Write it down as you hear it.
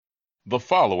The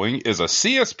following is a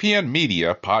CSPN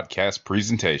Media podcast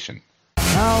presentation.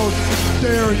 How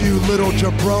dare you, little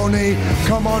jabroni,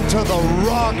 come on to the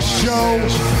Rock Show,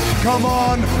 come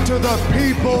on to the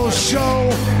People's Show,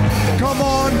 come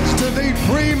on to the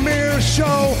premier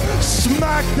show,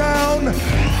 SmackDown,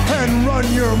 and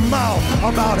run your mouth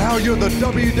about how you're the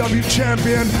WWE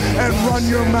champion and run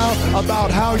your mouth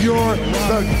about how you're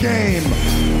the game.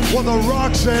 Well, The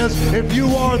Rock says if you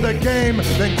are the game,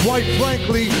 then quite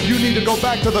frankly, you need to go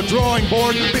back to the drawing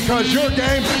board because your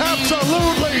game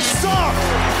absolutely sucks.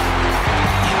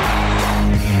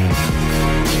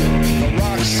 The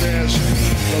Rock says,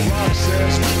 The Rock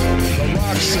says, The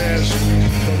Rock says,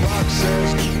 The Rock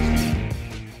says.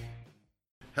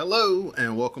 Hello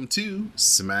and welcome to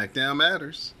SmackDown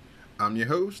Matters. I'm your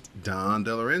host, Don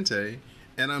Delarente,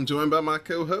 and I'm joined by my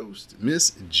co-host,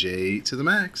 Miss J to the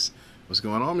Max. What's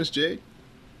going on, Miss J?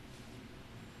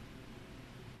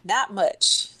 Not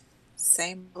much.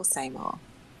 Same old, same old.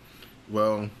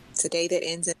 Well, today that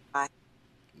ends in I.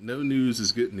 No news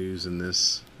is good news in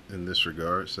this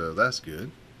regard, so that's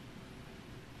good.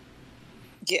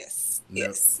 Yes,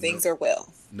 things are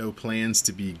well. No plans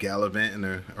to be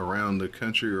gallivanting around the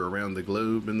country or around the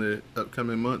globe in the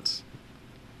upcoming months?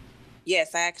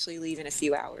 Yes, I actually leave in a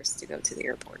few hours to go to the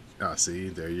airport. Ah, see,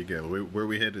 there you go. Where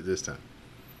we headed this time?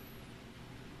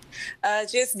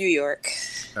 Just New York.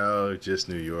 Oh, just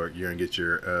New York. You're gonna get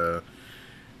your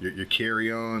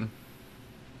carry-on?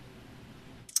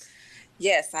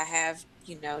 Yes, I have,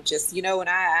 when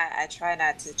I try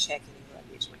not to check any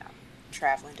luggage when I'm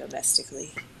traveling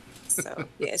domestically. So,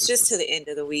 yeah, it's just to the end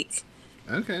of the week.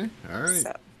 Okay, all right.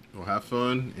 So. Well, have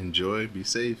fun, enjoy, be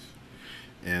safe.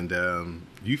 And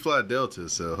you fly Delta,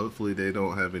 so hopefully they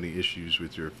don't have any issues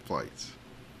with your flights.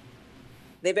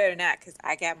 They better not, because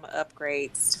I got my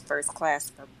upgrades to first class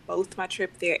for both my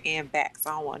trip there and back, so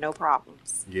I don't want no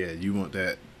problems. Yeah, you want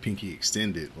that pinky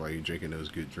extended while you're drinking those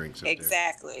good drinks up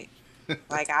exactly. There.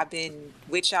 Like, I've been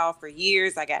with y'all for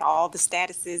years. I got all the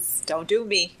statuses. Don't do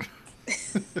me.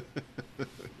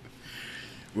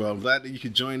 Well, I'm glad that you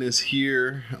could join us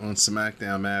here on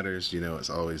SmackDown Matters. You know,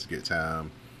 it's always a good time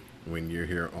when you're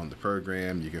here on the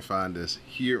program. You can find us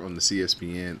here on the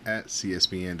CSPN at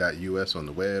cspn.us on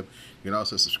the web. You can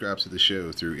also subscribe to the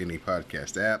show through any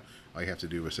podcast app. All you have to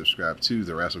do is subscribe to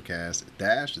the Wrestlecast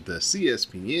the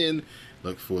CSPN.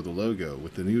 Look for the logo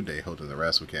with the New Day holding the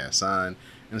Wrestlecast sign,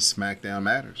 and SmackDown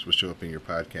Matters will show up in your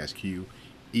podcast queue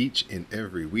each and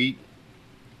every week.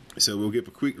 So we'll give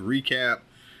a quick recap.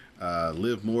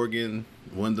 Liv Morgan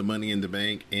won the Money in the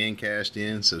Bank and cashed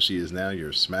in, so she is now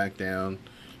your SmackDown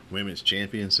Women's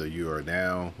Champion. So you are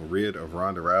now rid of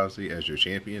Ronda Rousey as your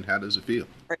champion. How does it feel?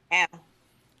 For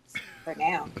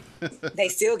now. They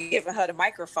still giving her the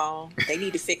microphone. They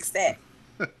need to fix that.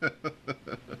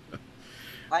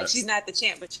 Like, she's not the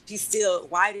champ, but she's still,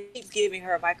 why do you keep giving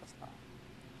her a microphone?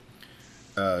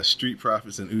 Street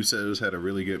Profits and Usos had a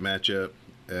really good matchup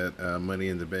at Money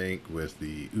in the Bank with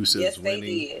the Usos winning.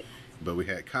 They did. But we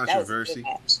had controversy.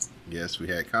 Yes, we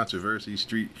had controversy.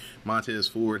 Montez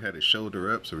Ford had his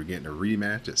shoulder up, so we're getting a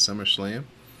rematch at SummerSlam.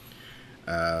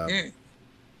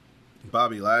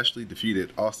 Bobby Lashley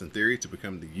defeated Austin Theory to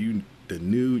become the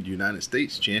new United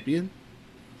States champion.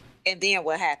 And then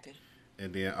what happened?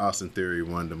 And then Austin Theory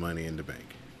won the Money in the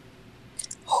Bank.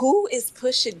 Who is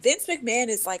pushing? Vince McMahon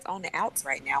is like on the outs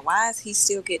right now. Why is he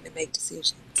still getting to make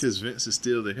decisions? Because Vince is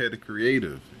still the head of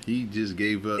creative. He just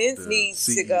gave up Vince the needs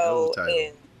CEO to go title.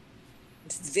 And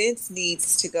Vince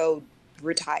needs to go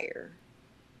retire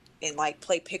and like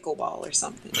play pickleball or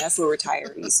something. That's what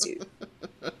retirees do.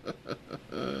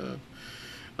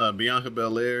 Bianca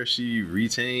Belair, she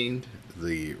retained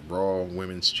the Raw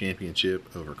Women's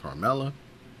Championship over Carmella.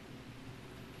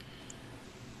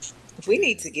 We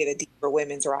need to get a deeper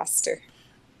women's roster.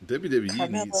 WWE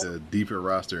needs a deeper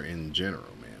roster in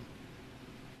general, man.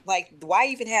 Like, why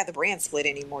even have the brand split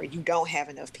anymore? You don't have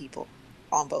enough people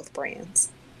on both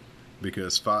brands.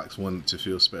 Because Fox wanted to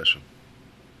feel special.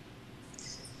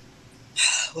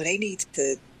 Well, they need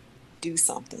to do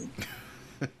something.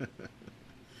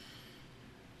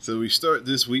 So we start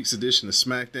this week's edition of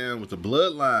SmackDown with the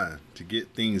Bloodline to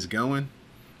get things going.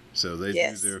 So they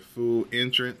do their full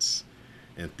entrance.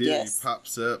 And Theory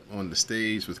pops up on the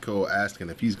stage with Cole asking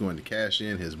if he's going to cash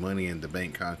in his Money in the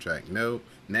Bank contract.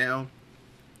 Now,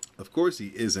 of course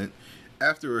he isn't.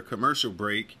 After a commercial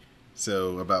break,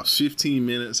 so about 15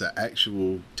 minutes of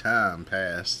actual time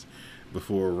passed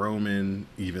before Roman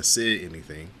even said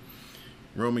anything.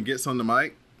 Roman gets on the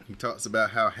mic. He talks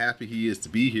about how happy he is to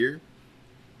be here,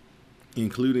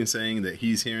 including saying that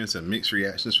he's hearing some mixed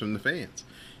reactions from the fans.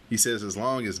 He says as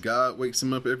long as God wakes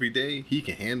him up every day, he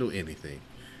can handle anything.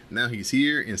 Now he's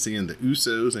here and seeing the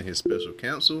Usos and his special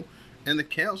counsel, and the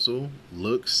council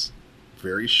looks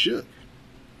very shook.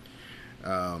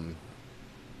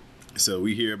 So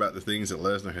we hear about the things that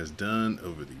Lesnar has done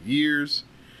over the years.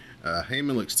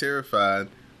 Heyman looks terrified,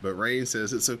 but Reigns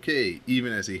says it's okay,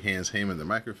 even as he hands Heyman the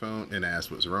microphone and asks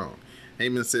what's wrong.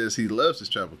 Heyman says he loves his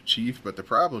tribal chief, but the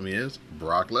problem is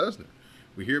Brock Lesnar.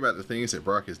 We hear about the things that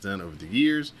Brock has done over the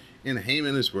years, and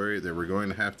Heyman is worried that we're going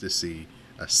to have to see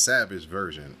a savage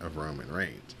version of Roman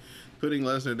Reigns. Putting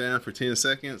Lesnar down for 10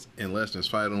 seconds and Lesnar's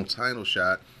final title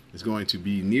shot is going to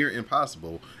be near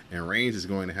impossible, and Reigns is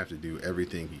going to have to do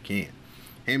everything he can.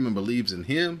 Heyman believes in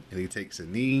him, and he takes a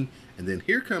knee, and then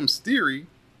here comes Theory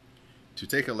to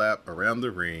take a lap around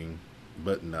the ring,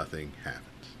 but nothing happens.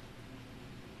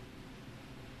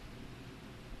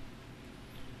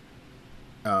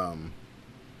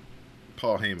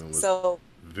 Paul Heyman was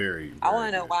very I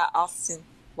want to know good. why Austin.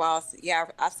 Yeah,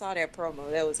 I saw that promo.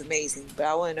 That was amazing. But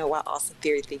I want to know why Austin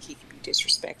Theory think he can be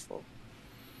disrespectful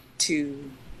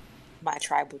to my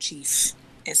tribal chief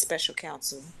and special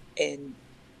counsel and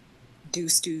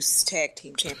Deuce tag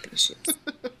team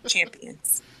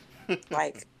champions.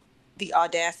 Like the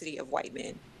audacity of white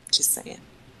men. Just saying.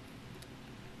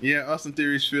 Yeah, Austin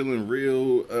Theory's feeling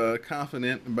real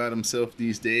confident about himself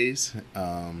these days.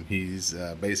 He's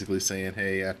basically saying,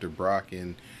 hey, after Brock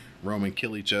and Roman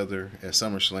kill each other at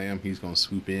SummerSlam, he's going to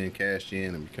swoop in, cash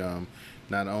in, and become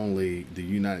not only the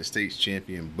United States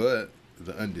champion, but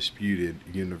the undisputed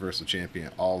Universal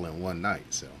champion all in one night.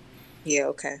 So, yeah,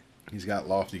 okay. He's got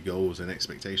lofty goals and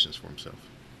expectations for himself.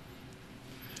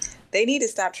 They need to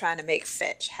stop trying to make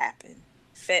Fetch happen.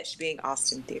 Fetch being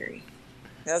Austin Theory.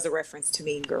 That was a reference to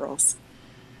Mean Girls.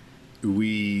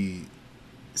 We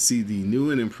see the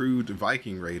new and improved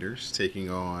Viking Raiders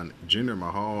taking on Jinder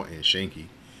Mahal and Shanky.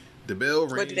 The bell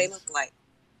rings. What do they look like?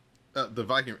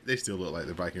 They still look like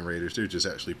the Viking Raiders. They're just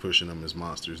actually pushing them as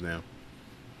monsters now.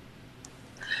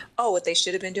 Oh, what they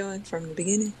should have been doing from the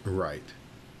beginning? Right.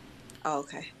 Oh,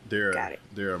 okay. Got it.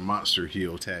 They're a monster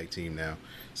heel tag team now.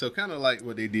 So kind of like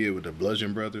what they did with the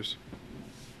Bludgeon Brothers.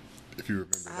 If you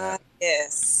remember that.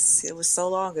 Yes. It was so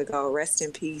long ago. Rest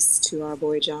in peace to our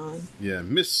boy John. Yeah,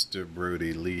 Mr.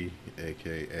 Brody Lee,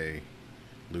 a.k.a.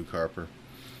 Luke Harper.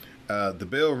 The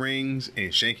bell rings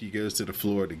and Shanky goes to the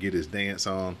floor to get his dance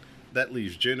on. That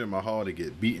leaves Jinder Mahal to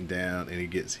get beaten down, and he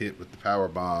gets hit with the power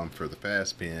bomb for the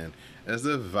fast pin, as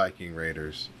the Viking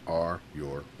Raiders are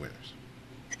your winners.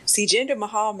 See, Jinder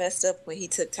Mahal messed up when he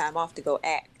took time off to go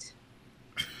act.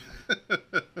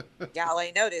 Y'all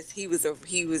ain't noticed he had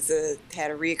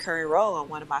a reoccurring role on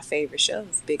one of my favorite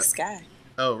shows, Big Sky.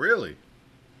 Oh, really?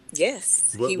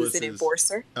 Yes, he was an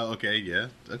enforcer. Oh, okay, yeah,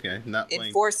 okay. Not playing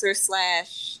enforcer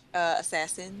 /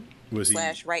 assassin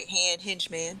 / right hand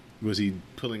henchman. Was he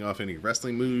pulling off any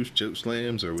wrestling moves, choke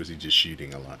slams, or was he just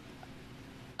shooting a lot?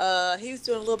 He was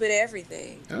doing a little bit of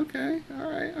everything. Okay,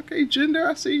 all right, okay, Jinder,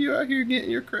 I see you out here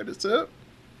getting your credits up.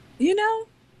 You know,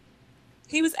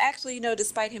 he was actually,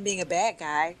 despite him being a bad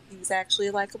guy, he was actually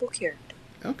a likable character.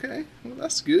 Okay, well,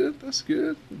 that's good. That's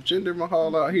good. Jinder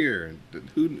Mahal out here.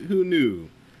 Who knew?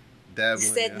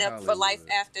 Setting up for life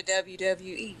after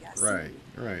WWE.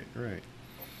 Right.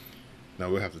 Now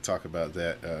we'll have to talk about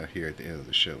that here at the end of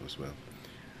the show as well.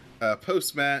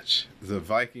 Post-match, the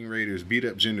Viking Raiders beat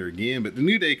up Jinder again, but the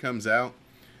New Day comes out.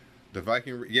 They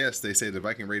say the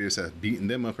Viking Raiders have beaten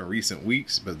them up in recent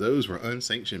weeks, but those were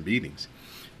unsanctioned beatings.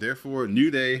 Therefore,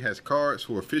 New Day has cards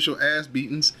for official ass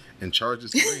beatings and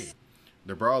charges the ring.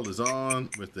 The brawl is on,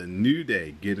 with the New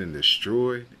Day getting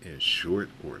destroyed in short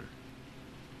order.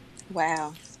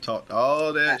 Wow. Talked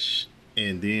all that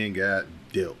and then got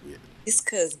dealt with. It's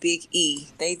because Big E,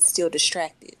 they still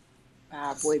distracted by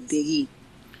our boy Big E.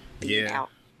 Yeah.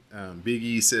 Big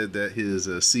E said that his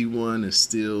C1 is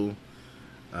still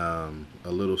a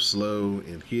little slow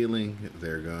in healing.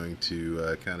 They're going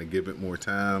to kind of give it more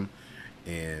time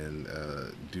and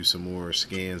do some more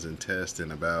scans and tests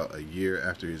in about a year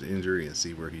after his injury and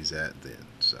see where he's at then.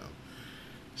 So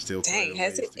still. Dang,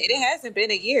 it hasn't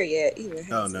been a year yet either.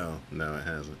 Oh no, it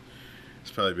hasn't. It's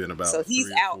probably been about so he's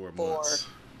 3 out or 4 months.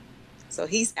 So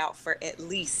he's out for at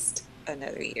least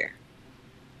another year.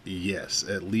 Yes,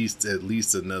 at least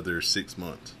another 6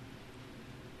 months.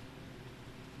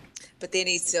 But then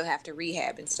he'd still have to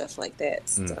rehab and stuff like that.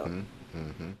 So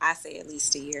I say at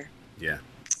least a year. Yeah.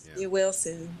 It will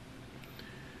soon.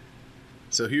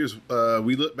 So here's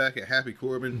we look back at Happy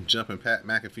Corbin jumping Pat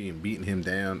McAfee and beating him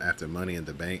down after Money in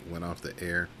the Bank went off the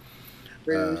air.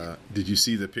 Did you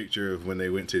see the picture of when they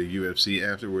went to the UFC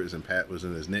afterwards and Pat was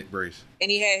in his neck brace? And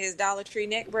he had his Dollar Tree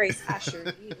neck brace. I sure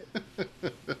did.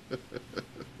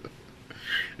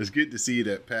 It's good to see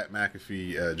that Pat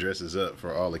McAfee dresses up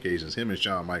for all occasions. Him and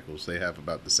Shawn Michaels, they have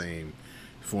about the same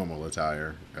formal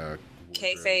attire.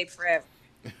 Kayfabe forever.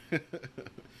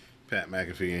 Pat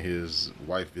McAfee and his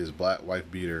black wife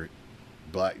beater,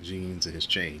 black jeans, and his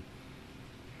chain.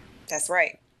 That's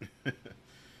right.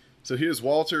 So here's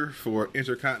Walter for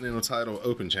Intercontinental Title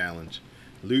Open Challenge.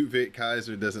 Ludwig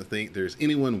Kaiser doesn't think there's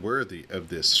anyone worthy of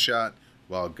this shot,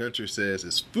 while Gunter says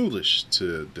it's foolish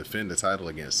to defend the title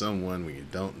against someone when you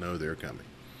don't know they're coming.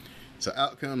 So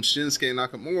out comes Shinsuke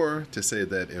Nakamura to say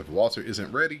that if Walter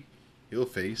isn't ready, he'll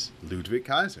face Ludwig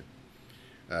Kaiser.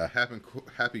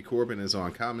 Happy Corbin is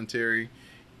on commentary,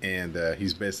 and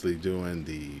he's basically doing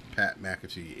the Pat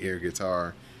McAfee air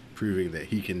guitar, proving that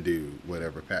he can do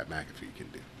whatever Pat McAfee can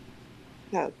do.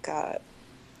 Oh, God.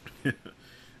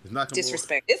 Nakamura.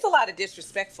 Disrespect. It's a lot of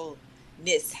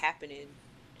disrespectfulness happening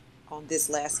on this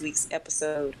last week's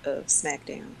episode of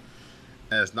SmackDown.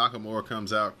 As Nakamura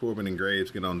comes out, Corbin and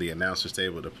Graves get on the announcer's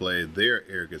table to play their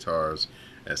air guitars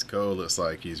as Cole looks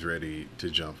like he's ready to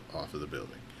jump off of the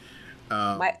building.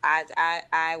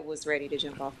 I was ready to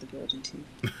jump off the building too.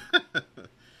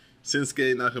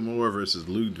 Shinsuke Nakamura versus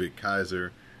Ludwig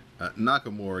Kaiser.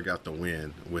 Nakamura got the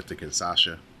win with the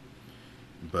Kinshasa,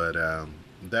 but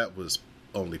that was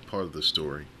only part of the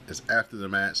story. As after the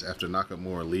match, after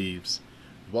Nakamura leaves,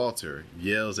 Walter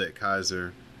yells at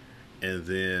Kaiser, and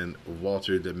then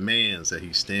Walter demands that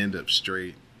he stand up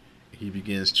straight. He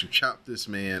begins to chop this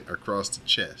man across the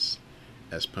chest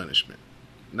as punishment.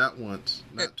 Not once,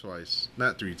 not twice,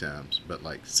 not 3 times, but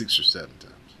like 6 or 7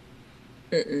 times.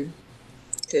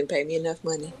 Couldn't pay me enough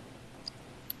money.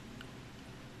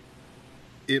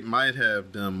 It might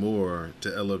have done more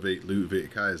to elevate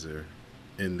Ludwig Kaiser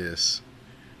in this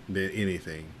than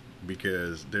anything,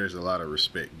 because there's a lot of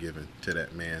respect given to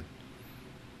that man.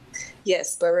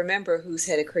 Yes, but remember who's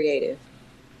head of creative.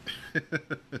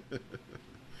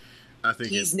 I think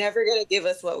he's never going to give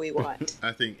us what we want.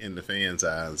 I think in the fans'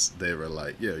 eyes, they were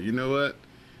like, yeah, you know what?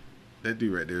 That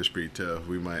dude right there is pretty tough.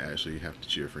 We might actually have to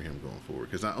cheer for him going forward.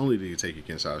 Because not only did he take a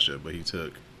Kinshasa, but he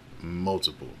took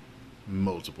multiple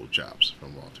chops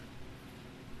from Walter.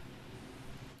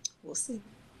 We'll see.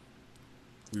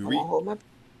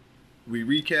 We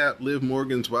recap Liv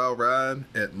Morgan's wild ride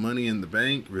at Money in the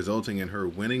Bank, resulting in her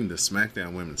winning the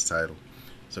SmackDown Women's title.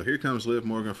 So here comes Liv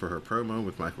Morgan for her promo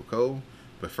with Michael Cole.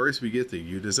 But first we get the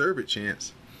 "You Deserve It"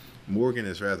 chants. Morgan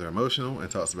is rather emotional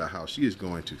and talks about how she is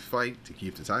going to fight to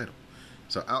keep the title.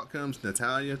 So out comes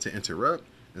Natalya to interrupt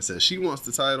and says she wants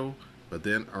the title, but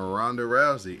then Ronda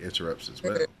Rousey interrupts as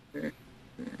well.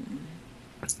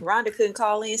 Ronda couldn't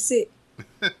call in sick.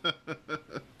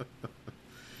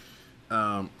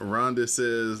 Ronda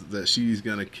says that she's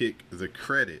going to kick the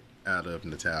credit out of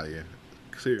Natalya.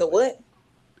 Clearly, the what?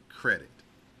 Credit.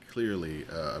 Clearly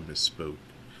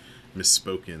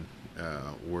misspoken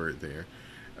word there.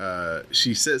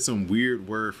 She said some weird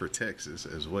word for Texas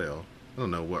as well. I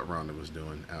don't know what Ronda was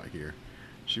doing out here.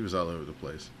 She was all over the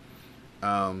place.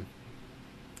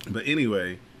 But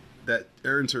anyway, that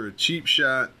earns her a cheap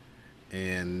shot,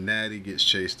 and Natty gets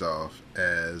chased off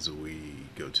as we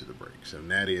go to the break. So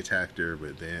Natty attacked her,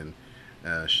 but then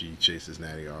she chases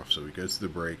Natty off. So we go to the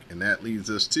break, and that leads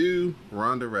us to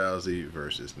Ronda Rousey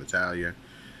versus Natalya.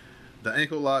 The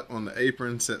ankle lock on the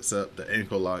apron sets up the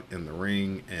ankle lock in the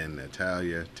ring, and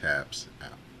Natalya taps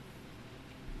out.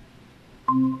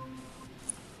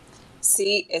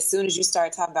 See, as soon as you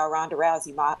start talking about Ronda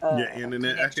Rousey, my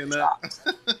internet acting up.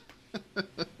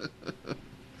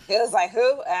 It was like,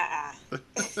 who?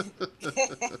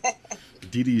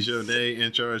 Didi Jonay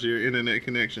in charge of your internet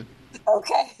connection.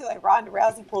 Okay, like Ronda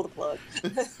Rousey, pull the plug.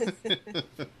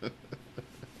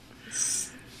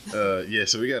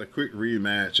 So we got a quick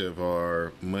rematch of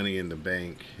our Money in the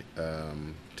Bank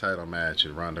title match,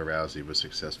 and Ronda Rousey was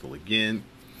successful again.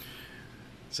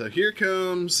 So here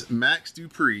comes Max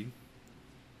Dupree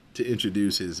to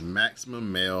introduce his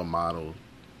Maximum Male Model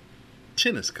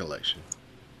tennis collection.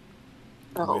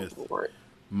 With Lord.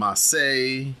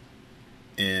 Marseille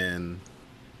and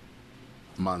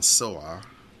Mansour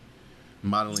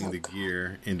modeling the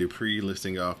gear, and Dupree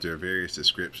listing off their various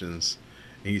descriptions.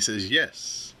 And he says,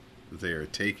 yes, they are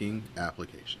taking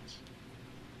applications.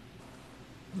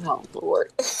 Oh,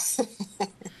 Lord.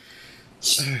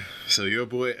 So your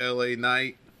boy LA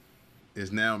Knight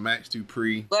is now Max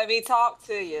Dupree. Let me talk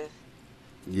to you.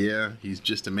 Yeah, he's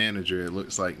just a manager, it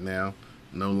looks like now.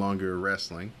 No longer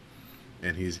wrestling.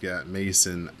 And he's got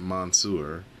Mason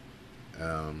Mansour.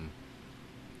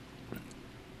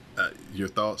 Your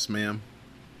thoughts, ma'am?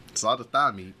 It's a lot of thigh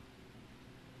meat.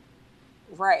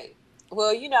 Right.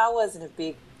 Well, I wasn't a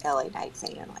big LA Knight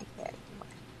fan like that anyway.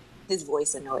 His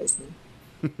voice annoys me.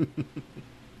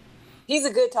 He's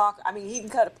a good talker. I mean, he can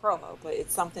cut a promo, but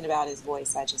it's something about his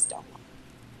voice I just don't like.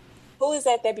 Who is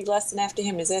that be lusting after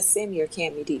him? Is that Simi or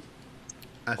Cammy D?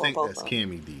 I think that's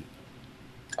Cammy D.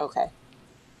 Okay.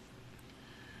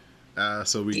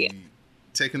 So we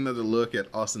take another look at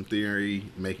Austin Theory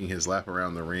making his lap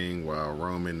around the ring while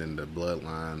Roman and the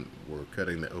Bloodline were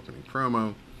cutting the opening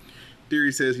promo.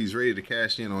 Theory says he's ready to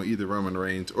cash in on either Roman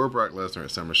Reigns or Brock Lesnar at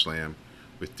SummerSlam.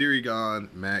 With Theory gone,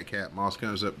 Madcap Moss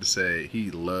comes up to say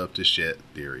he'd love to shut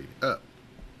Theory up.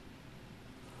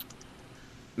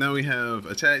 Now we have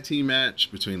a tag team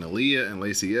match between Aaliyah and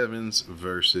Lacey Evans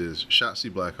versus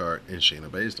Shotzi Blackheart and Shayna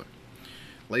Baszler.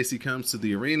 Lacey comes to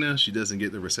the arena, she doesn't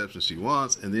get the reception she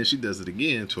wants, and then she does it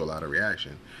again to a lot of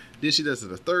reaction. Then she does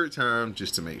it a third time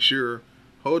just to make sure.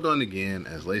 Hold on again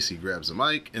as Lacey grabs a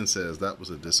mic and says that was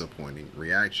a disappointing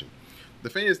reaction. The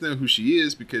fans know who she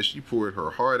is because she poured her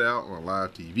heart out on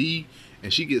live TV,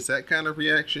 and she gets that kind of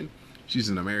reaction. She's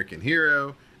an American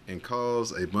hero and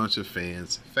calls a bunch of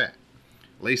fans fat.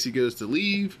 Lacey goes to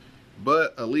leave,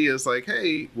 but Aaliyah's like,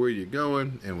 hey, where you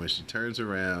going? And when she turns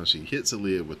around, she hits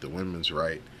Aaliyah with the women's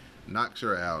right, knocks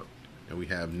her out, and we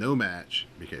have no match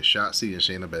because Shotzi and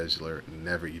Shayna Baszler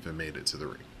never even made it to the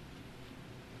ring.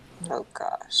 Oh,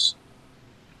 gosh.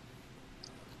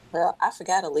 Well, I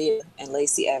forgot Aaliyah and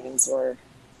Lacey Evans were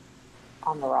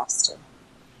on the roster.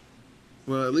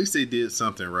 Well, at least they did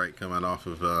something right coming off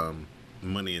of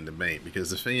Money in the Bank because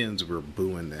the fans were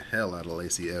booing the hell out of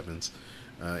Lacey Evans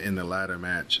in the ladder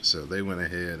match. So they went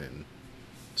ahead and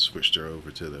switched her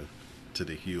over to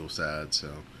the heel side. So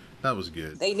that was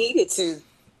good. They needed to.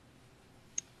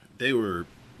 They were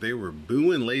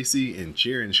booing Lacey and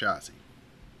cheering Shotzi.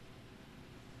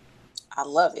 I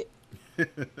love it.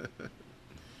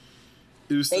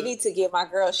 They need to give my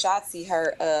girl Shotzi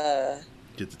her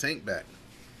get the tank back.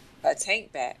 A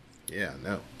tank back. Yeah,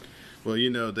 no. Well, you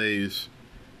know they've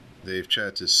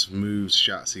tried to smooth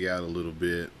Shotzi out a little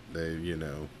bit.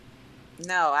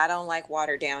 No, I don't like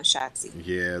watered down Shotzi.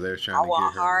 Yeah, they're trying to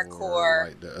get her hardcore, more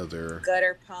like the other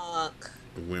gutter punk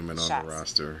women on Shotzi. The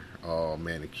roster, all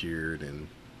manicured and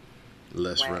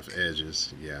less rough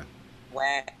edges. Yeah.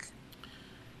 Whack.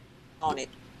 On it.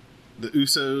 The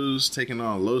Usos taking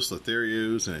on Los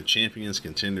Lotharios in a Champions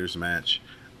Contenders match.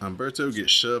 Humberto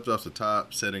gets shoved off the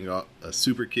top, setting off a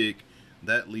super kick.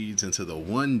 That leads into the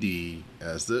 1D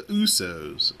as the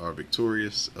Usos are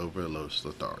victorious over Los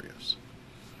Lotharios.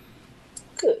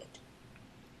 Good.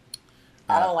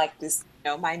 I don't like this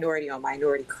minority on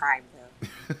minority crime,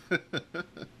 though.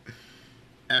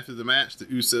 After the match, the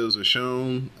Usos are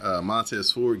shown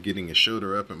Montez Ford getting a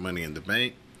shoulder up at Money in the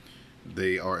Bank.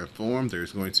 They are informed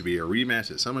there's going to be a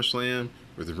rematch at SummerSlam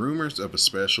with rumors of a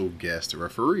special guest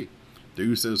referee. The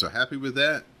Usos are happy with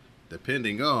that,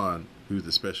 depending on who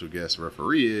the special guest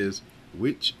referee is,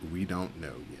 which we don't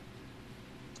know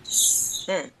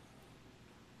yet.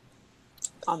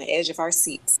 On the edge of our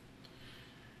seats.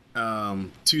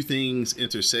 Two things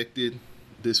intersected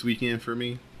this weekend for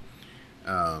me.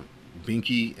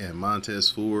 Binky and Montez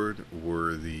Ford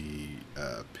were the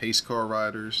pace car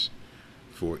riders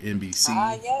for NBC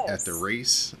at the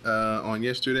race on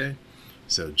yesterday.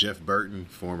 So Jeff Burton,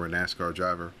 former NASCAR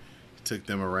driver, took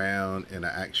them around in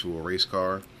an actual race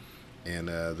car, and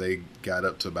they got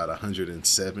up to about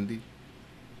 170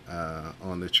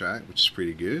 on the track, which is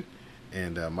pretty good.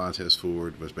 And Montez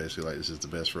Ford was basically like, this is the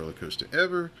best roller coaster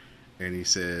ever, and he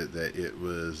said that it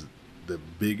was the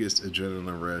biggest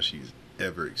adrenaline rush he's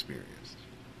ever experienced.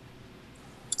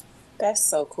 That's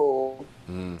so cool.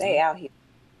 Mm-hmm. They out here.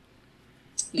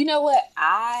 You know what?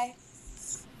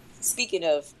 Speaking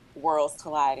of worlds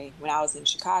colliding, when I was in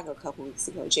Chicago a couple weeks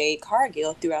ago, Jade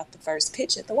Cargill threw out the first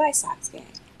pitch at the White Sox game.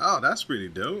 Oh, that's pretty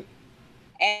dope.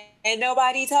 And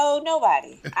nobody told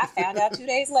nobody. I found out 2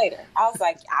 days later. I was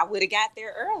like, I would have got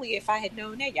there early if I had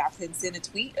known that. Y'all couldn't send a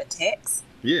tweet, a text.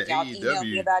 Yeah, y'all emailed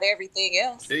me about everything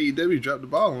else. AEW dropped the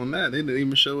ball on that. They didn't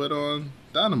even show it on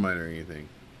Dynamite or anything.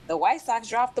 The White Sox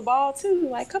dropped the ball too.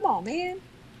 Like, come on, man.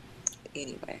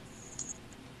 Anyway,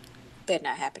 better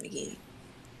not happen again.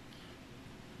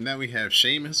 Now we have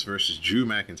Sheamus versus Drew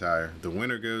McIntyre. The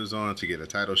winner goes on to get a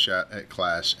title shot at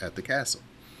Clash at the Castle.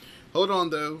 Hold on,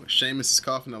 though. Sheamus is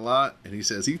coughing a lot, and he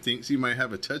says he thinks he might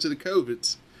have a touch of the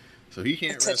COVIDs, so he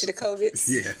can't wrestle. Touch of the COVIDs?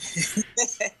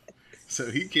 Yeah.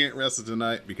 So he can't wrestle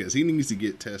tonight because he needs to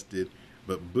get tested,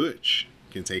 but Butch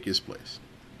can take his place.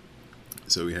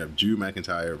 So we have Drew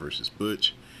McIntyre versus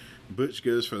Butch. Butch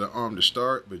goes for the arm to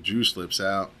start, but Drew slips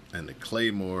out, and the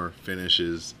Claymore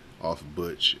finishes off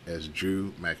Butch as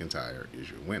Drew McIntyre is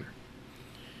your winner.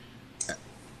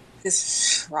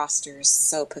 This roster is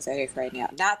so pathetic right now.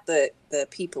 Not the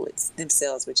people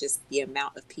themselves, but just the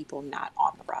amount of people not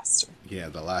on the roster. Yeah,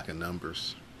 the lack of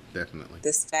numbers, definitely.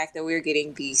 This fact that we're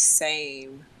getting the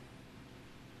same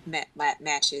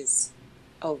matches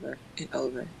over and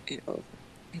over and over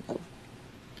and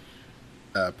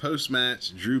over.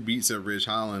 Post-match, Drew beats up Ridge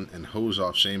Holland and holds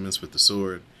off Sheamus with the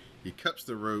sword. He cups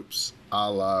the ropes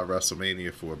a la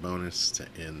WrestleMania for a bonus to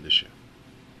end the show.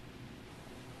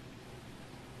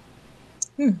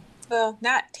 Well,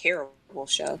 not terrible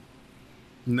show.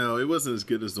 No, it wasn't as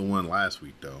good as the one last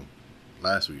week, though.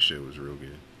 Last week's show was real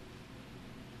good.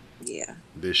 Yeah.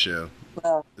 This show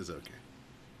is okay.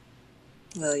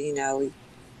 Well, we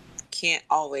can't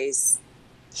always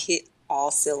hit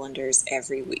all cylinders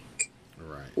every week.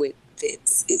 Right. With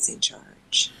Vince is in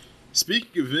charge.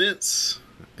 Speaking of Vince,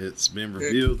 it's been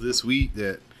revealed this week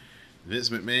that Vince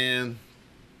McMahon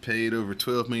paid over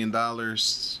 $12 million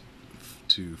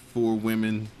to 4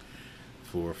 women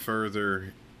for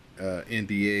further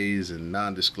NDAs and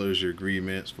non-disclosure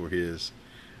agreements for his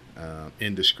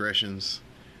indiscretions.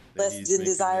 Less than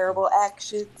desirable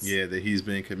actions. Yeah, that he's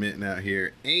been committing out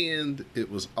here. And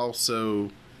it was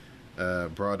also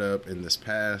brought up in this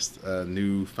past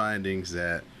new findings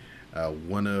that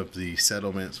one of the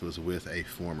settlements was with a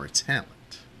former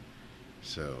talent.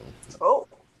 So.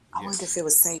 I wonder if it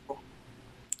was Sable.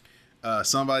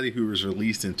 Somebody who was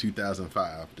released in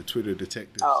 2005. The Twitter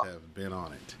detectives have been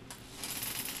on it.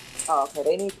 Oh, okay.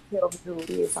 They need to tell me who it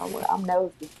is. I'm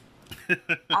nosy.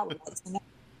 I would like to know.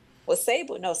 Well,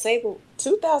 Sable,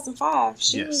 2005.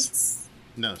 She was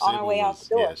on her way out the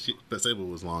door. Yeah, but Sable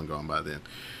was long gone by then.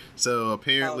 So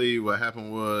apparently what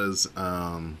happened was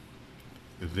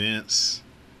Vince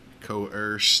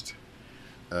coerced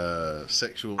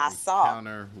sexual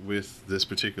encounter with this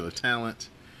particular talent.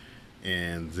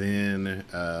 And then,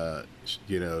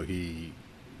 he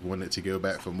wanted to go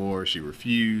back for more. She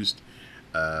refused.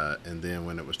 And then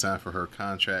when it was time for her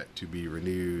contract to be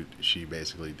renewed, she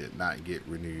basically did not get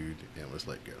renewed and was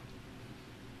let go.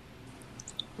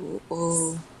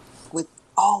 Ooh.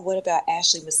 What about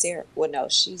Ashley Massera? Well, no,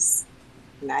 she's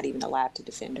not even allowed to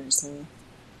defend herself.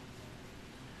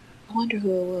 I wonder who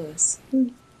it was.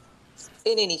 In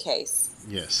any case.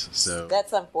 Yes, so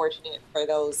that's unfortunate for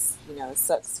those, it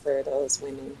sucks for those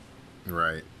women.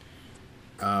 Right.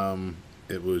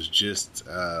 It was just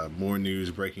more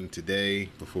news breaking today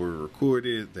before we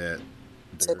recorded that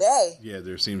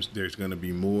there's going to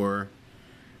be more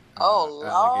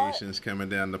allegations coming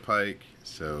down the pike.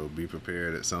 So be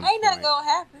prepared at some point. Nothing gonna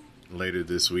happen later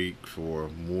this week for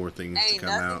more things to come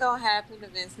out. Ain't nothing gonna happen to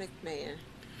Vince McMahon.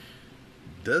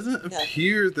 Doesn't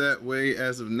appear that way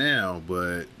as of now,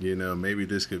 but maybe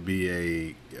this could be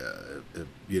if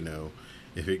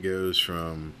it goes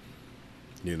from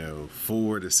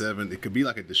 4 to 7, it could be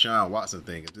like a Deshaun Watson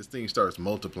thing. If this thing starts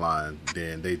multiplying,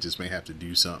 then they just may have to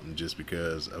do something just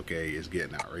because it's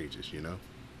getting outrageous,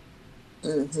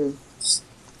 Mm-hmm.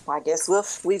 Well, I guess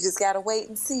we just gotta wait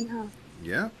and see, huh?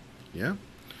 Yeah.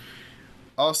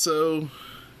 Also,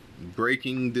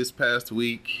 breaking this past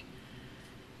week.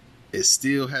 It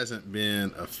still hasn't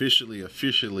been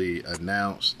officially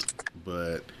announced,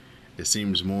 but it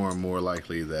seems more and more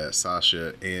likely that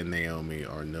Sasha and Naomi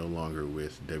are no longer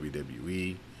with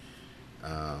WWE.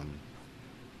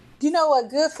 You know what?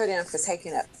 Good for them for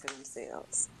taking up for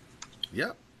themselves.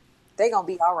 Yep. They're going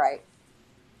to be all right.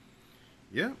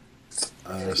 Yep.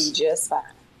 They're going to be just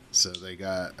fine. So they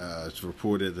got, it's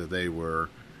reported that they were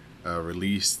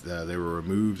released, they were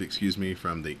removed,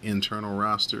 from the internal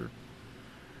roster.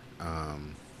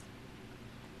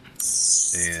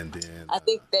 And then I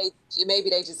think they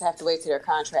just have to wait till their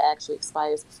contract actually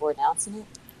expires before announcing it.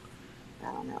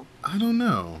 I don't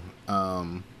know.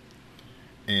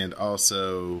 And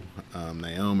also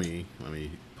Naomi, let me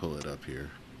pull it up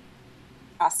here.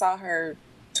 I saw her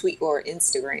tweet or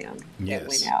Instagram that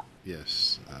went out.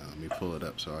 Yes. Let me pull it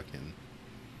up so I can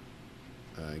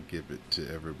give it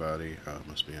to everybody. Oh, it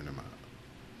must be under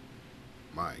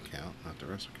my account, not the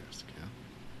WrestleCast account.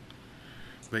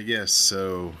 But yes,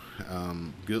 so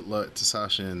good luck to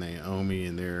Sasha and Naomi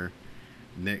in their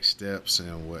next steps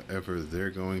and whatever they're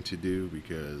going to do,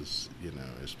 because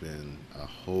it's been a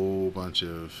whole bunch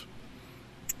of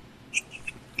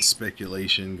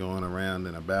speculation going around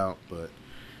and about, but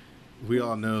we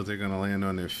all know they're going to land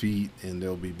on their feet and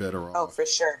they'll be better off. Oh, for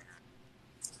sure.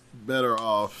 Better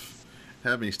off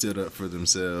having stood up for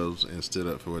themselves and stood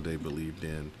up for what they believed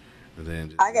in than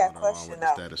just I got a going along question with the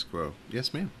though. status quo.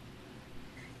 Yes, ma'am.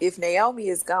 If Naomi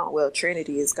is gone,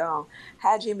 Trinity is gone,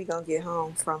 how Jimmy gonna get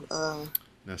home from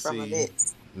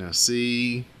events? Now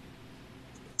see,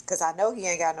 because I know he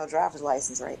ain't got no driver's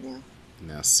license right now.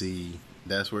 Now, see,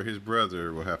 that's where his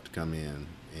brother will have to come in.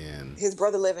 And His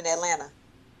brother live in Atlanta.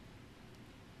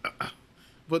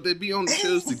 But they'd be on the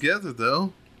shows together,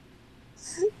 though.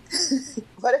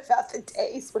 What about the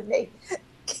days when they...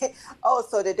 Oh,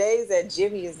 so the days that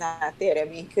Jimmy is not there, that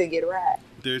means he couldn't get a ride.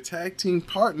 They're tag team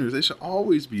partners. They should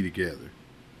always be together.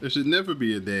 There should never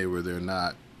be a day where they're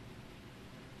not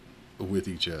with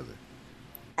each other.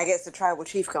 I guess the tribal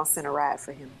chief gonna send a ride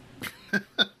for him.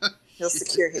 He'll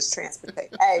secure his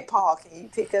transportation. Hey, Paul, can you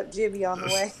pick up Jimmy on the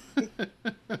way?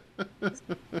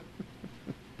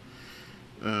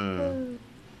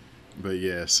 But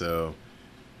yeah, so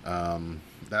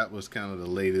that was kind of the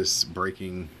latest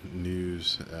breaking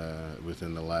news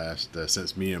within the last,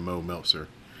 since me and Mo Meltzer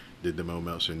did the Mo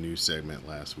Meltzer news segment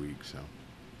last week. So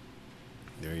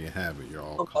there you have it. You're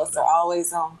all caught up.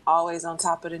 Always on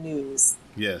top of the news.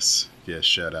 Yes.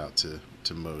 Shout out to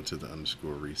Mo, to the _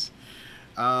 Reese.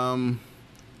 I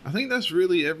think that's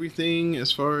really everything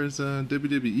as far as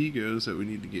WWE goes that we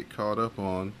need to get caught up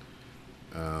on.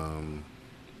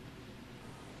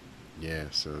 Yeah,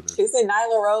 so Isn't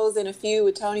Nyla Rose in a feud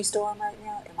with Toni Storm right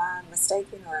now? Am I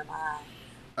mistaken, or am I?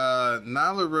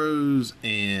 Nyla Rose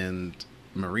and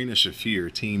Marina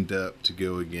Shafir teamed up to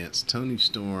go against Toni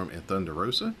Storm and Thunder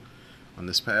Rosa on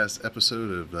this past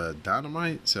episode of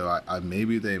Dynamite. So I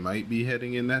maybe they might be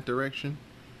heading in that direction.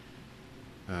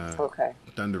 Okay.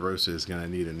 Thunder Rosa is going to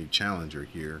need a new challenger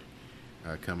here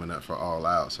coming up for All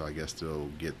Out. So I guess they'll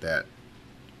get that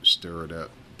stirred up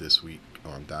this week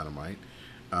on Dynamite.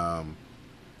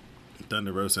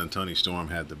 Thunder Rosa and Toni Storm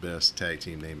had the best tag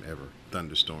team name ever,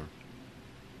 Thunderstorm.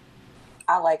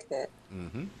 I like that.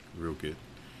 Real good.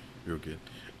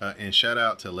 And shout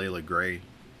out to Layla Gray,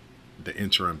 the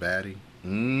interim baddie.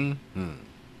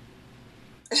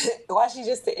 Why is she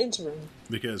just the interim?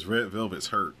 Because Red Velvet's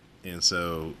hurt, and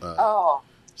so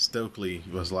Stokely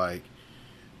was like,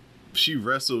 she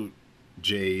wrestled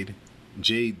Jade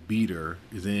beat her,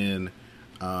 then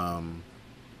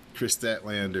Chris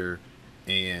Statlander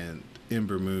and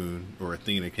Ember Moon or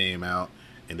Athena came out,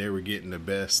 and they were getting the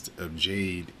best of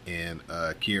Jade and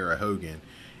Kiera Hogan,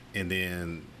 and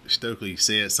then Stokely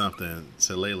said something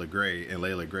to Layla Gray, and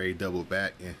Layla Gray doubled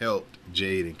back and helped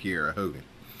Jade and Kiera Hogan.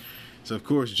 So of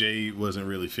course Jade wasn't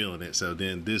really feeling it. So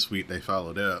then this week they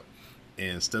followed up,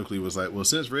 and Stokely was like, well,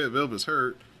 since Red Velvet's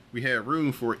hurt, we had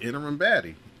room for an interim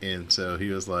baddie. And so he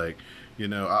was like, I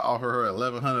offer her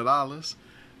 $1,100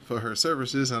 for her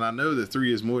services, and I know that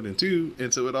 3 is more than 2,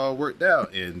 and so it all worked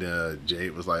out. And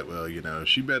Jade was like, well,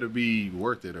 she better be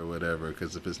worth it or whatever,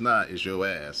 because if it's not, it's your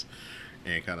ass,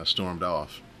 and kind of stormed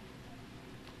off.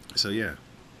 So yeah,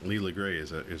 Layla Gray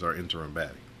is our interim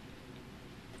baddie.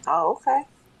 Oh, okay.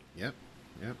 Yep.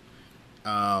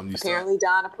 Apparently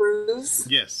Don approves.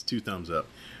 Yes, 2 thumbs up.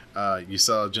 You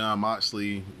saw Jon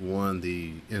Moxley won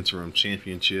the interim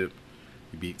championship.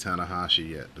 He beat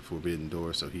Tanahashi at the Forbidden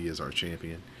Door, so he is our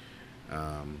champion.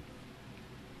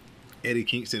 Eddie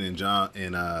Kingston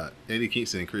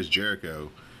and Chris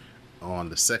Jericho on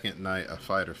the second night of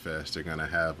Fyter Fest, they're gonna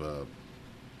have a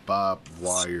barbed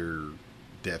wire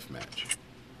death match.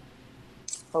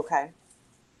 Okay.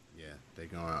 Yeah, they're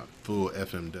going out full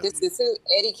FMW. This is who?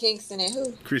 Eddie Kingston and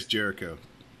who? Chris Jericho.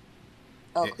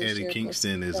 Eddie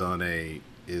Kingston is on a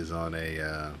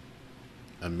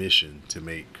mission to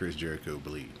make Chris Jericho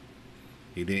bleed.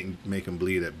 He didn't make him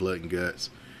bleed at Blood and Guts,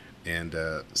 and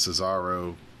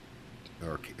Cesaro,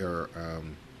 or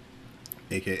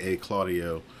aka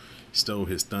Claudio, stole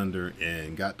his thunder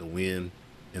and got the win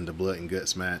in the Blood and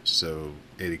Guts match. So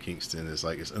Eddie Kingston is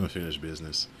like, it's unfinished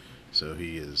business, so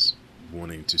he is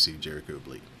wanting to see Jericho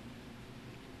bleed.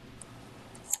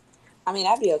 I mean,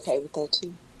 I'd be okay with that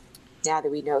too, now that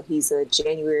we know he's a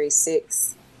January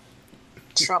 6th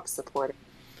Trump supporter.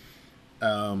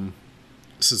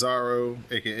 Cesaro,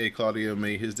 aka Claudio,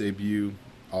 made his debut.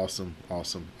 Awesome. Aw,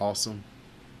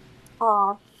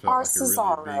 Felt like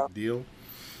Cesaro. a really big deal.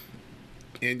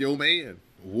 And your man,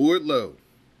 Wardlow,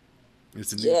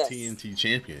 is the new TNT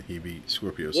champion. He beat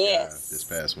Scorpio Sky this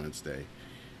past Wednesday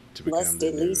to become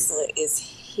Lusty Lisa is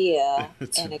here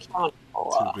and accounted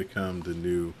for. To become the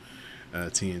new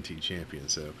TNT champion.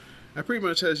 So that pretty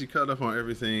much has you caught up on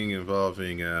everything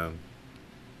involving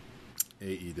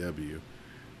AEW.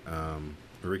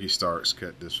 Ricky Starks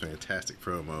cut this fantastic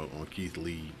promo on Keith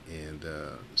Lee and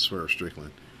Swerve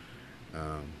Strickland.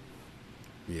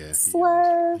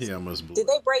 Swerve. He almost blew. Did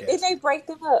they break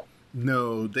them up?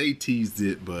 No, they teased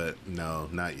it, but no,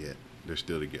 not yet. They're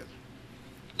still together.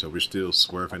 So we're still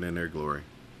swerving in their glory.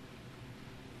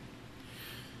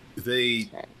 They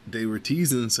were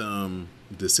teasing some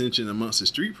dissension amongst the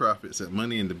Street Profits at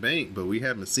Money in the Bank, but we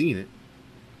haven't seen it.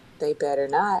 They better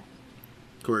not.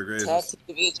 Corey Graves. Tag team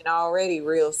division already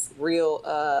real.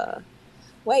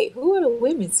 Wait, who are the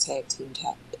women's tag team?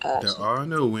 There are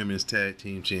no women's tag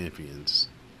team champions.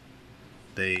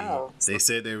 They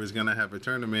said they was gonna have a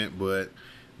tournament, but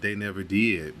they never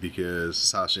did because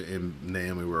Sasha and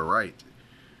Naomi were right.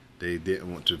 They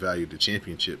didn't want to value the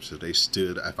championship, so they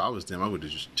stood. If I was them, I would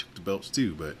have just took the belts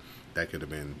too, but that could have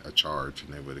been a charge,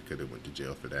 and they could have went to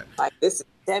jail for that. Like this is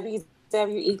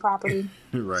WWE property,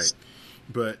 Right?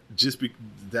 But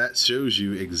that shows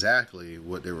you exactly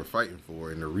what they were fighting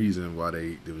for, and the reason why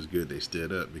it was good they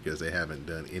stood up, because they haven't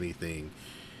done anything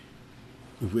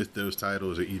with those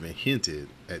titles or even hinted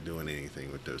at doing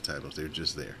anything with those titles. They're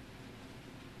just there.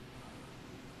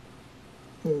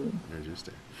 They're just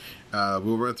there.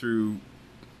 We'll run through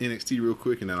NXT real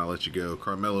quick, and then I'll let you go.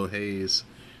 Carmelo Hayes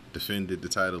defended the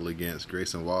title against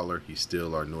Grayson Waller. He's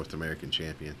still our North American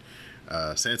champion.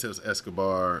 Santos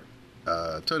Escobar,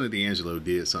 Tony D'Angelo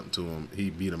did something to him. He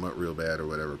beat him up real bad or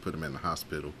whatever, put him in the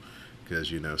hospital, because,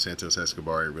 Santos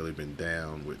Escobar had really been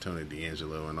down with Tony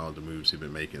D'Angelo and all the moves he'd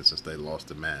been making since they lost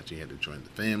the match. He had to join the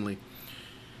family.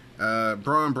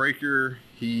 Braun Breaker,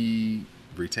 he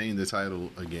retained the title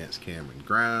against Cameron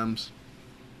Grimes.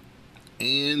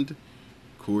 And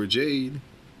Cora Jade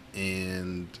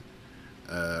and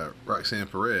Roxanne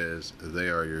Perez, they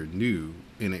are your new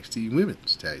NXT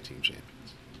Women's Tag Team Champions.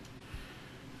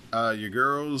 Your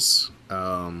girls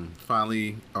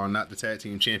finally are not the tag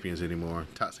team champions anymore.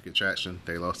 Toxic Attraction,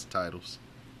 they lost the titles.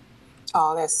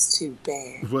 Oh, that's too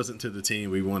bad. It wasn't to the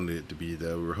team we wanted it to be,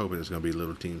 though. We were hoping it was going to be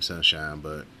Little Team Sunshine,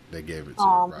 but they gave it to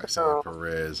Roxanne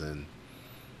Perez and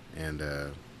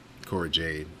Cora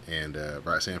Jade. And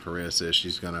Roxanne Perez says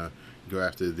she's going to go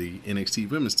after the NXT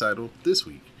Women's title this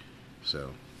week.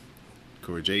 So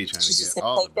Cora Jade trying to get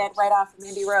all take that right off of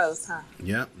Mandy Rose, huh?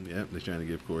 Yep. They're trying to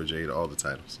give Cora Jade all the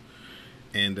titles.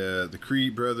 And the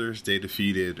Creed brothers, they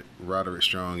defeated Roderick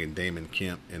Strong and Damon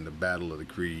Kemp in the Battle of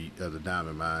the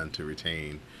Diamond Mine to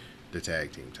retain the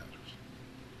tag team titles.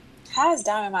 How is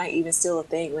Diamond Mine even still a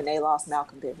thing when they lost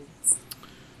Malcolm Bivens?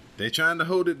 They trying to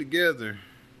hold it together.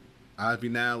 Ivy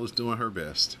Nile is doing her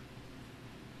best.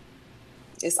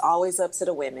 It's always up to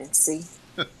the women, see?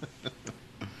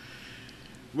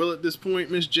 Well, at this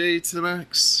point, Miss Jade to the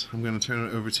max, I'm going to turn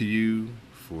it over to you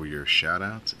for your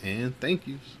shout-outs and thank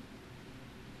yous.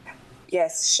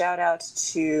 Yes, shout out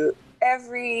to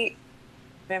every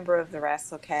member of the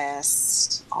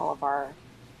WrestleCast, all of our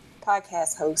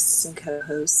podcast hosts and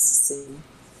co-hosts, and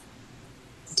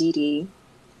Dee Dee,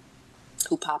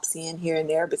 who pops in here and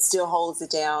there, but still holds it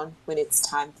down when it's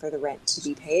time for the rent to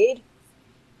be paid.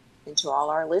 And to all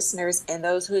our listeners and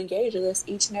those who engage with us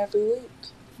each and every week,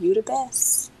 you the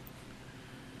best.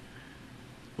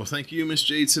 Well, thank you, Miss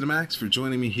Jade to the max, for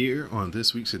joining me here on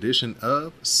this week's edition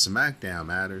of SmackDown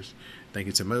Matters. Thank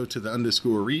you to Mo to the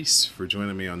 _ Reese for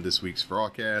joining me on this week's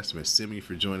broadcast. Miss Simi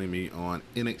for joining me on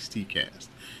NXT Cast.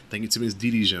 Thank you to Miss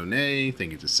Dee Dee Jonay.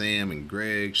 Thank you to Sam and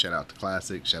Greg. Shout out to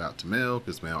Classic. Shout out to Mel,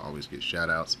 because Mel always gets shout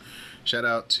outs. Shout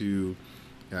out to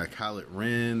Khaled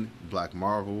Wren, Black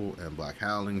Marvel, and Black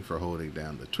Howling for holding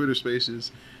down the Twitter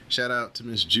spaces. Shout out to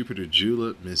Miss Jupiter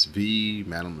Julep, Miss V,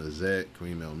 Madam Lizette,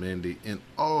 Queen Mel Mindy, and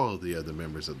all the other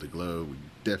members of the Globe. We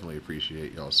definitely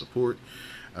appreciate y'all's support.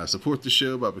 Support the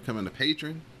show by becoming a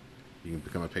patron. You can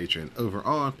become a patron over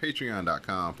on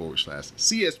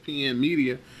patreon.com/CSPN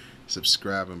Media.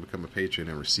 Subscribe and become a patron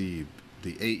and receive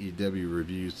the AEW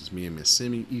reviews with me and Miss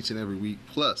Simi each and every week,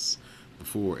 plus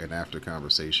before and after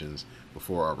conversations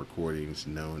before our recordings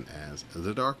known as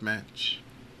The Dark Match.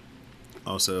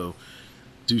 Also,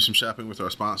 do some shopping with our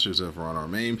sponsors over on our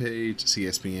main page,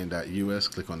 cspn.us.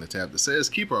 Click on the tab that says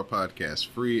Keep Our Podcast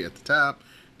Free at the top.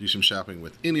 Do some shopping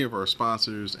with any of our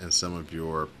sponsors, and some of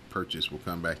your purchase will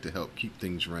come back to help keep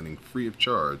things running free of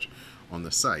charge on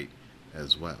the site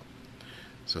as well.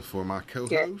 So for my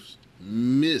co-host,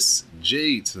 Miss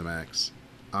Jade to the max,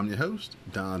 I'm your host,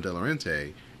 Don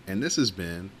Delarente, and this has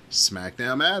been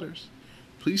SmackDown Matters.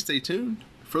 Please stay tuned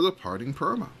for the parting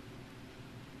promo.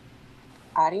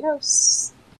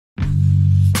 Adios.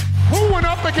 Who went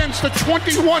up against the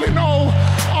 21-0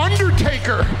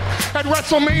 Undertaker at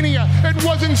WrestleMania and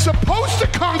wasn't supposed to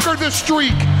conquer the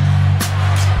streak?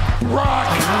 Brock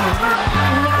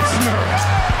Lesnar.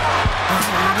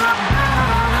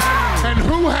 And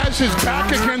who has his back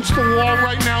against the wall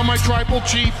right now, my tribal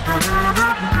chief?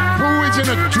 Who is in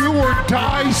a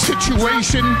do-or-die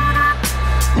situation?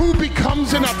 Who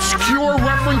becomes an obscure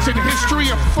reference in history,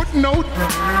 a footnote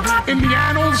in the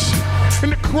annals, in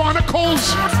the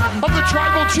chronicles of the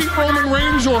tribal chief Roman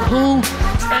Reigns, or who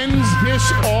ends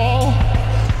this all?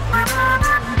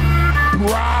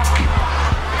 Brock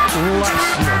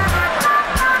Lesnar.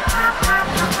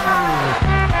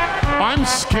 I'm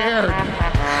scared.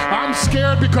 I'm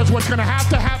scared because what's going to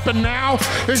happen now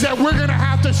is that we're going to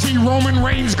have to see Roman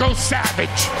Reigns go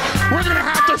savage. We're going to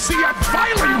have to see a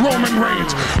violent Roman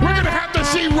Reigns. We're going to have to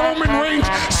see Roman Reigns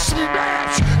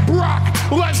smash Brock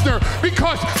Lesnar,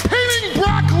 because pinning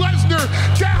Brock Lesnar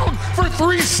down for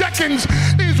 3 seconds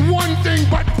is one thing,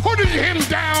 but putting him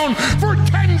down for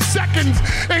 10 seconds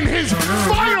in his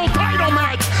final title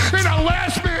match, in a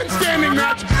last man standing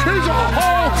match, is a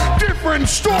whole different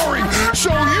story.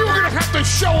 So you're going to have to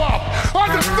show up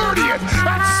on the 30th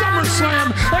at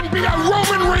SummerSlam and be a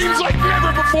Roman Reigns like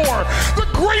never before. The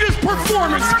greatest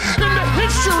performance in the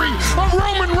history of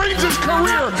Roman Reigns'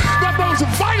 career. The most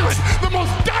violent, the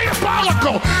most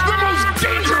diabolical, the most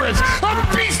dangerous, a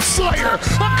beast slayer,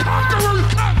 a conqueror's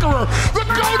conqueror, the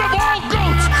goat of all goats.